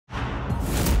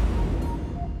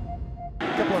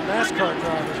couple of NASCAR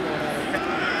drivers going at it.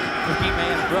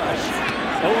 Three-man rush.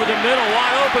 Over the middle,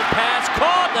 wide open pass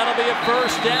caught. That'll be a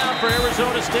first down for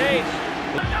Arizona State.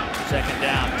 Second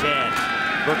down, 10.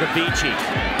 Bercovici.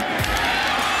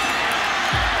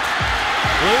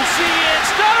 Lucien,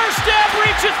 stutter step,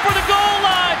 reaches for the goal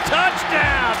line.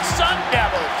 Touchdown, Sun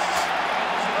Devils.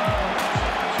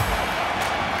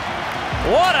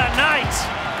 What a night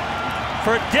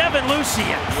for Devin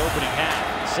Lucien. The opening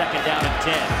half, second down and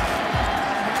 10.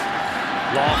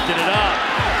 Lofted it up.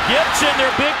 Gibson,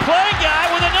 their big play guy,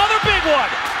 with another big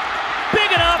one. Big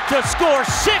enough to score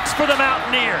 6 for the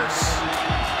Mountaineers.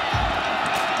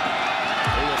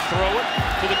 They will throw it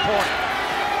to the corner.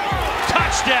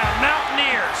 Touchdown,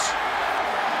 Mountaineers.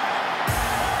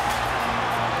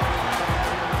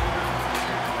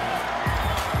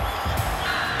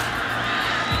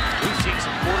 We've seen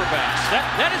some quarterbacks.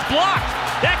 That is blocked.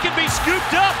 That can be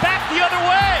scooped up back the other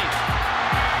way.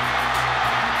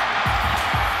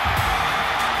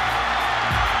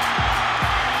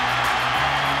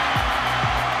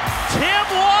 Tim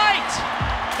White,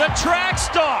 the track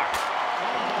star.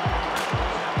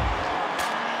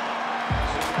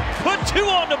 Put 2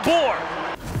 on the board.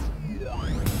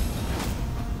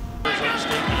 Arizona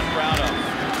State kind of proud of.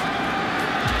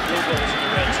 Field goals in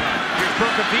the red zone. Here's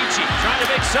Bercovici trying to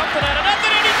make something out of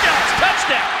nothing, and he does.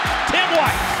 Touchdown, Tim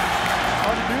White.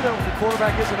 Hard to do that when the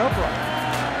quarterback isn't upright.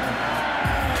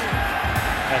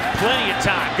 Has plenty of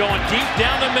time going deep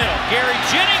down the middle. Gary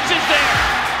Jennings is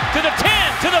there. To the 10,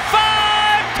 to the 5,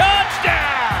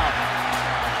 touchdown!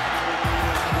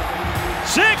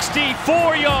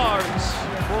 64 yards.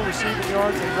 More receiving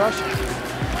yards than rushing.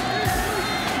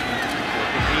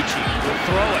 Bercovici will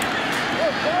throw it.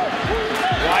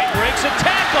 White breaks a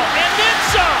tackle, and then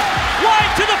some.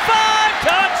 White to the 5,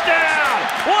 touchdown!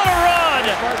 What a run!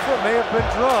 His right foot may have been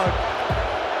drugged.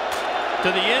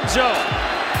 To the end zone.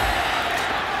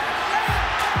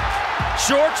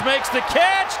 Shorts makes the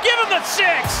catch. Give him the 6.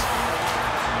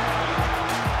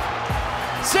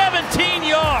 17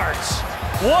 yards.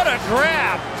 What a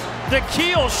grab.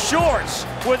 N'Keal Shorts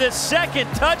with his second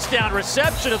touchdown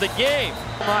reception of the game.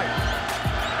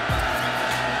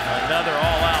 Another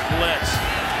all-out blitz.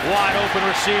 Wide open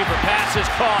receiver. Pass is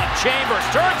caught. Chambers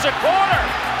turns the corner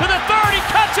to the 30.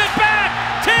 Cuts it back.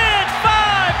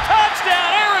 10-5.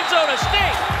 Touchdown. Arizona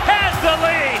State has the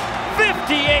lead.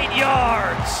 58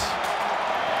 yards.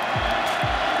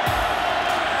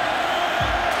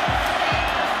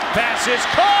 Pass is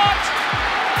caught.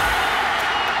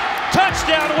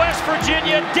 Touchdown, West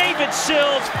Virginia. David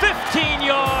Sills, 15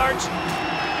 yards.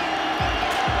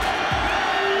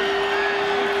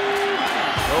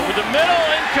 Over the middle,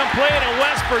 incomplete, and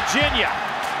West Virginia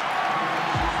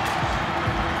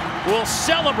will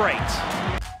celebrate.